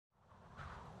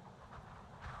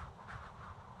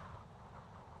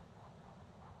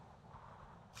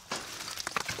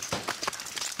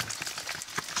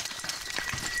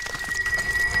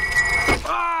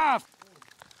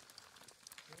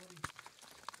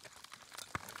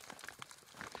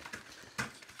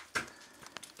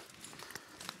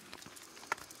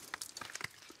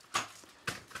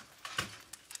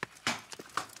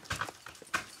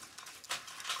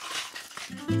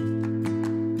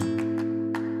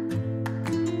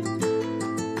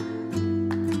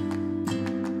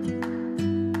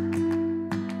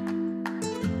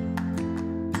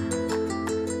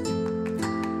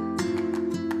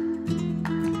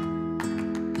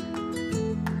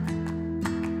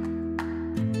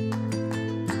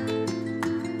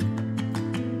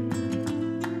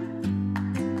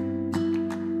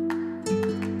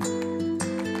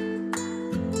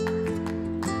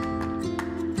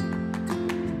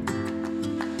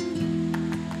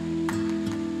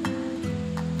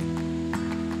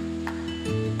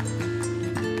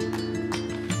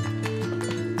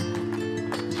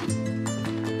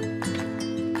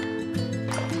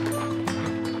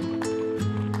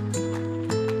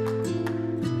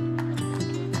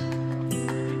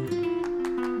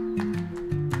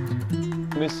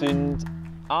Wir sind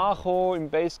angekommen im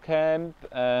Basecamp,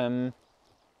 haben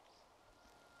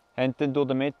dann durch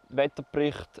den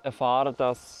Wetterbericht erfahren,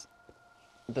 dass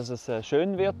es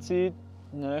schön wird sein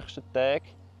in den nächsten Tagen.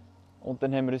 Und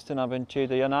dann haben wir uns dann aber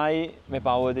entschieden, ja nein, wir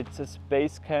bauen jetzt das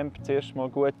Basecamp zuerst mal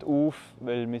gut auf,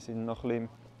 weil wir sind noch ein bisschen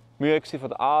müde von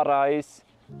der Anreise.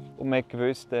 Und man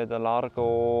wusste, der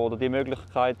Largo oder die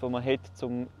Möglichkeit, die man hätte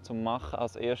zum machen,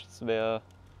 als erstes wäre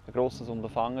ein grosses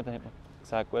Unterfangen. Dann hat man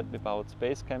gesagt, gut, wir bauen das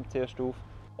Basecamp zuerst auf.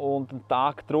 Und einen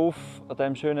Tag darauf, an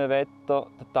diesem schönen Wetter,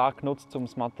 den Tag genutzt, um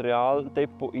das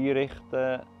Materialdepot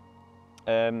einzurichten.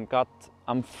 Gerade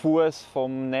am Fuß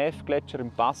vom Nefgletscher im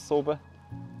Pass oben.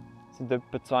 Es sind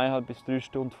etwa 2,5 bis 3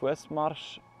 Stunden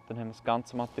Fußmarsch. Dann haben wir das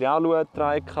ganze Material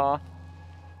getragen.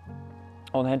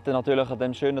 Und haben dann natürlich an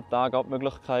diesem schönen Tag auch die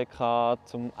Möglichkeit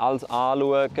gehabt, um alles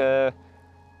anzuschauen.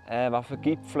 Was für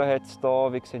Gipfel hat es hier,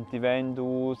 wie sehen die Wände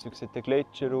aus, wie sieht der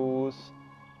Gletscher aus.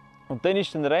 Und dann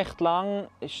ist dann recht lang,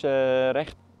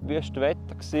 recht wüstes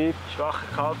Wetter. Schwacher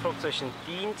Kaltflug zwischen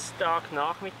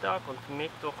Dienstagnachmittag und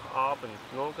Mittwochabend.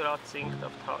 0 Grad sinkt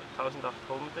auf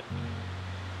 1800,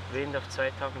 Wind auf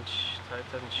 2000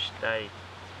 steigt.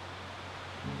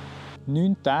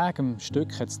 9 Tage am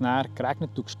Stück hat es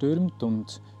geregnet und gestürmt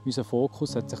und unser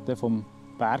Fokus hat sich dann vom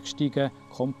Bergsteigen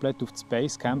komplett auf das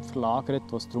Basecamp verlagert,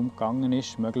 wo es darum gegangen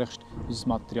ist, möglichst unser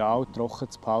Material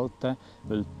trocken zu behalten,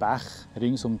 weil die Bäche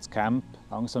rings um das Camp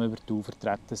langsam über die Ufer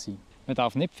vertreten sind. Man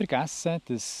darf nicht vergessen,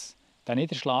 dass der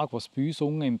Niederschlag, den es bei uns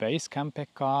unten im Basecamp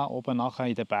hatte, oben nachher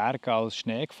in den Bergen als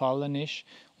Schnee gefallen ist.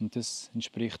 Und das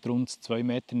entspricht rund 2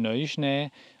 Meter Neuschnee.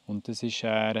 Und das ist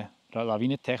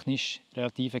lawinentechnisch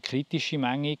relativ eine kritische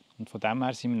Menge. Und von dem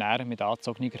her sind wir dann mit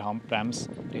angezogener Handbremse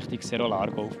Richtung Cerro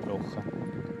Largo aufgebrochen.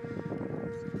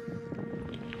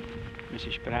 Wir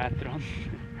sind spät dran.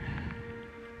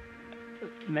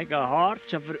 Mega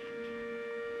hart, aber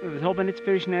wenn es oben nicht zu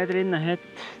viel Schnee drin hat,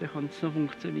 dann kann es noch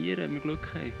funktionieren, wenn wir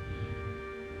Glück haben.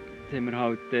 Jetzt haben wir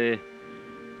halt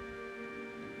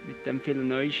mit dem vielen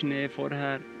Neuschnee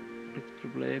vorher das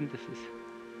Problem, dass es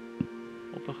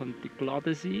oben könnte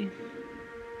geladen sein.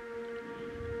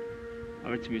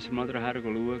 Aber jetzt müssen wir mal daher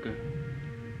schauen.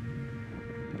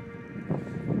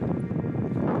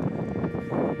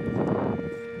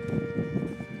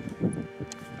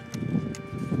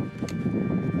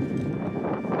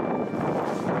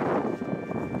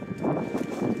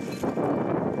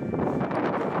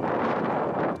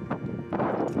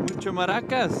 Mucho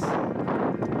Maracas!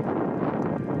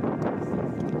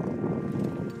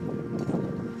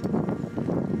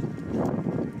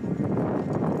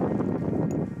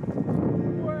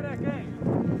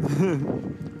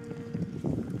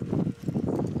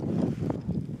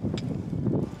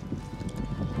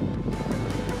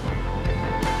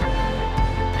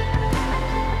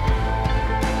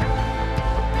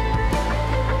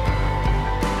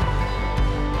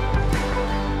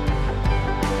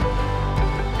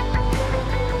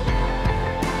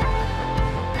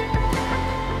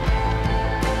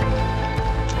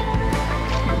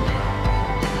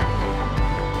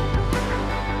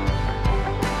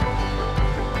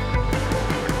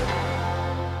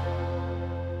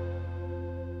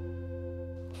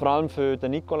 Vor allem für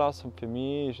den Nicolas und für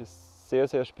mich war es sehr,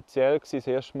 sehr speziell, das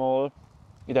erste Mal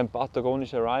in diesem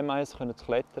patagonischen Rheineis zu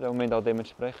klettern. Und wir hatten auch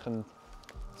dementsprechend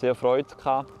sehr Freude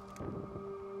gehabt.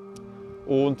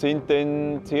 Und sind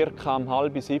dann ca. um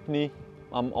 6:30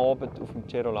 am Abend auf dem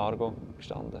Cerro Largo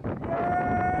gestanden.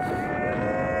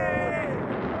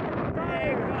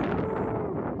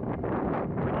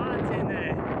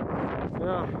 Wahnsinn!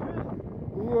 Ja,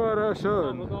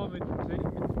 urschön.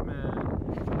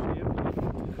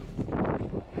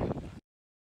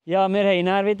 Ja, wir haben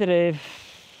dann wieder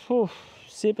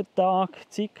 7 Tage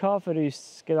Zeit gehabt, für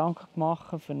uns Gedanken zu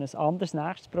machen für ein anderes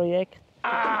nächstes Projekt.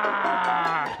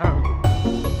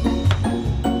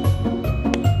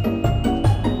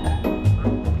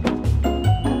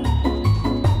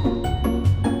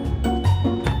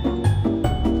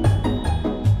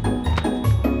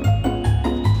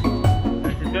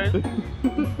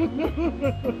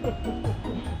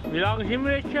 Wie lange sind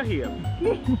wir jetzt schon hier?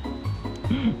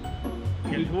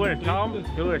 Ich habe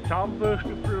eine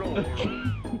Zahnbürste verloren.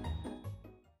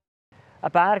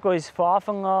 Ein Berg, der uns von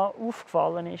Anfang an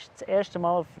aufgefallen ist, das erste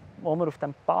Mal, als wir auf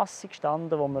dem Pass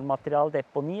standen, wo wir Material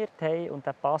deponiert haben und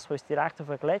der Pass, der uns direkt auf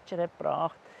den Gletscher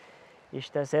gebracht hat, war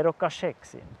der Cerro Cachet.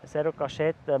 Der Cerro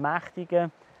Cachet, ein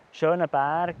mächtiger, schöner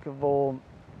Berg, der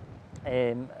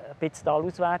ein bisschen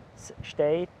talauswärts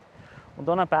steht. Und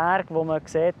auch ein Berg, wo man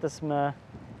sieht, dass man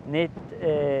nicht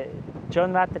die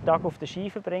Schönwettertage auf den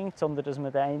Ski verbringt, sondern dass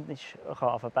man dann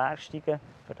auf den Berg steigen kann,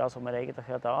 für das, was wir eigentlich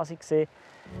ja da waren.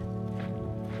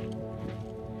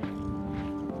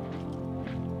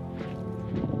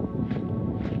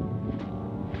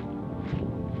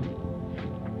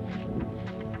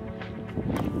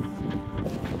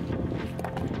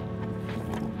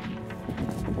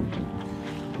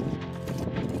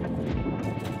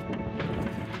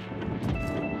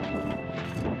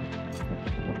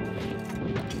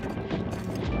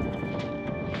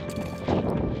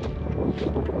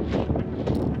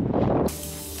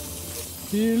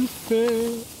 Hilfe!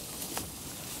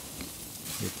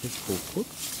 Jetzt kaputt.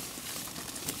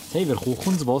 Hey, wir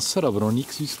kochen uns Wasser, aber noch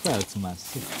nichts ausgewählt zum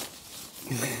Essen.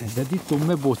 Das sind die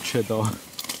dummen Butschen da.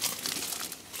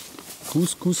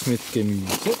 Couscous mit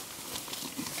Gemüse.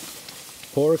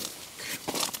 Pork.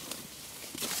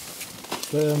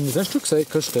 Was hast du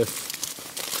gesagt, Steff?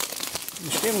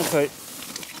 Stimmt, wir können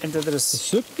entweder Das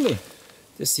Süppli.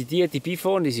 das sind die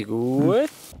Bifon, die sind gut.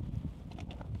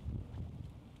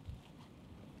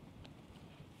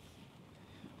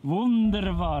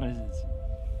 Wunderbar ist es.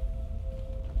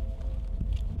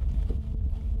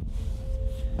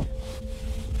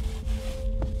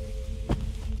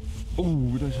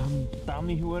 Da ist ein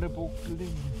Dummy-Hurenbuckel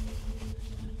drin.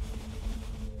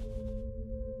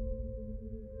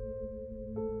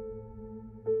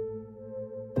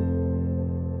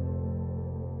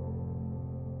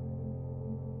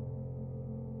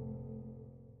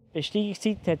 Die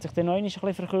Besteigungszeit hat sich dann noch ein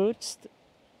bisschen verkürzt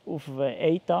auf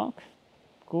einen Tag.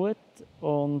 Gut.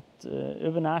 Und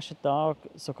übernächsten Tag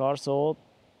sogar so,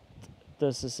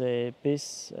 dass es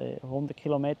bis 100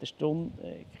 Kilometer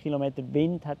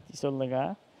Wind hätte sollen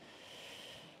geben.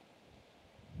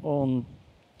 Und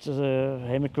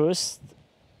haben wir gewusst,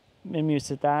 wir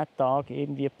müssen diesen Tag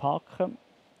irgendwie packen.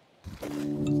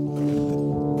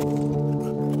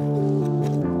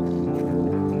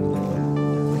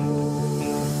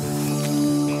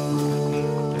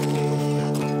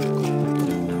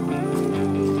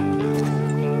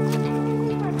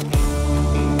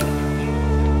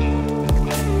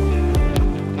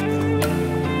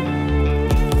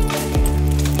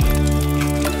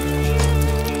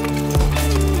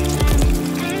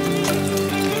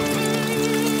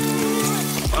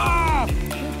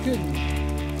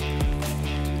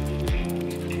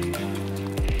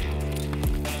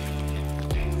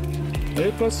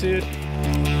 Nicht passiert.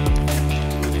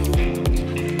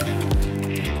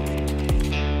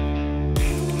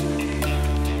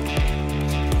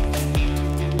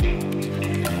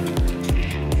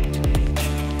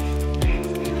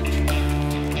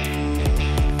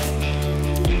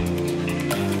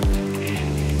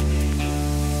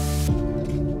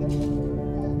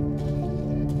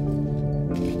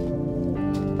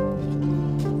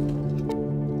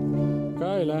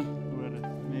 Geil, hè?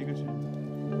 Mega schön.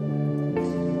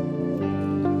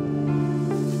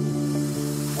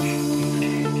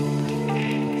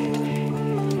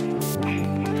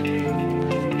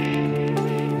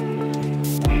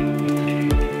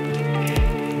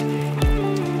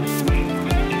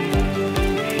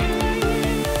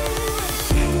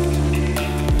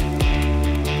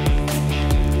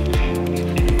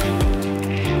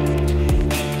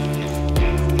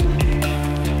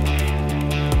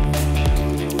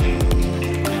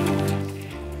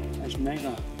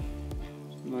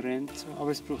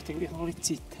 Aber es braucht eigentlich noch ein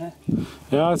bisschen Zeit.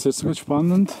 Ja, jetzt wird es gut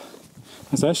spannend.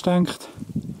 Was hast du gedacht?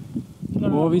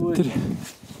 Wo weiter?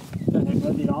 Dann haben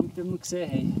wir die Lampe immer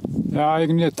gesehen. Ja,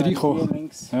 irgendwie reinkommen.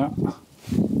 Ja,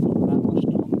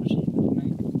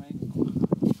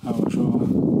 aber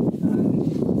schon.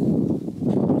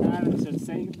 Nein, das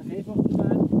sollte eigentlich einfacher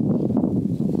werden.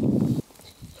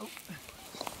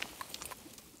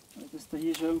 Wenn das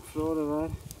hier schön gefroren wäre.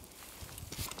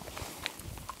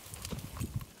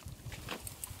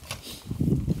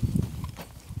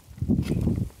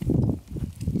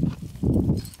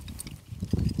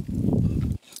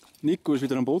 Nico ist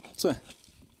wieder am Putzen.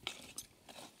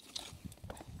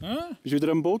 Bist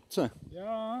wieder am Putzen?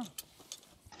 Ja.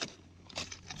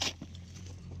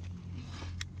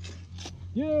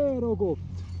 Ja, oh Gott.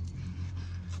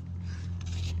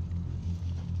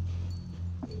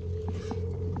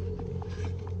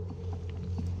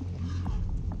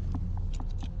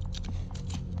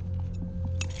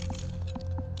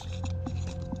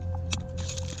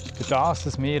 Durch das,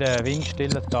 dass wir einen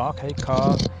windstillen Tag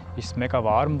hatten, ist es mega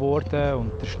warm geworden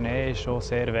und der Schnee ist schon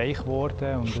sehr weich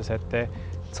geworden und es hat dann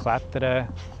das Klettern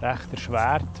recht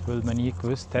erschwert, weil man nie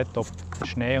gewusst hat, ob der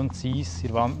Schnee und das Eis in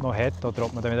der Wand noch hat oder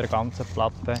ob man dann mit der ganzen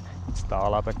Platte ins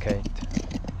Tal runterfällt.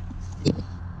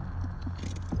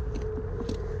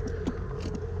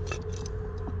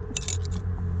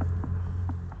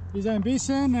 Ist ein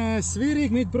bisschen schwierig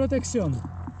mit Protection.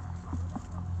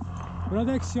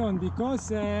 Protection,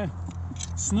 because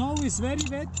snow is very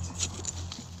wet.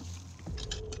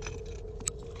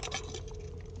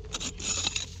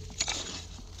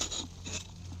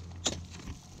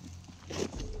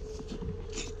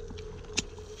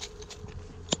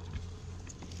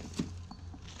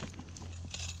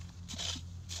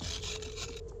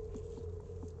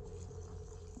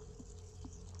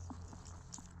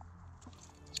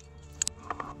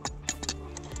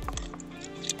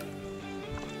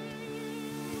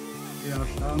 Ja,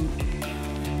 Stand.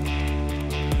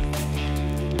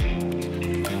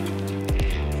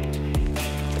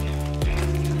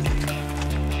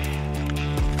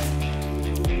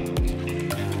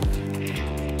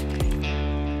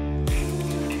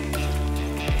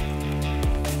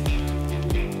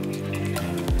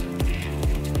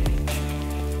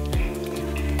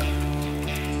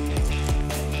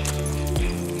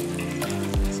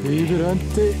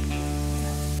 Siegrist.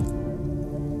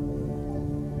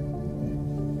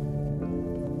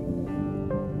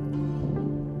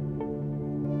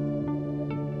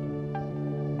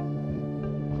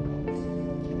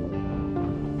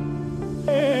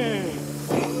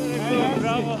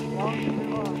 Bravo!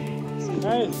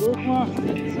 Hey, gut gemacht!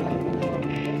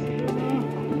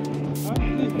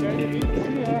 Geile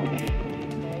Witze, ja.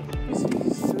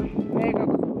 Mega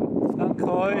cool.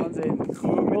 Danke euch! Wahnsinn.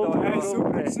 Cool mit euch! Hey, super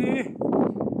Gruppe. gewesen!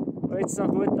 Und jetzt noch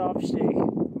ein guter Abstieg.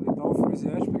 Und ich hoffe,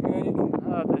 unsere erste Begehung.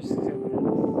 Ah, das ist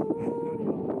super.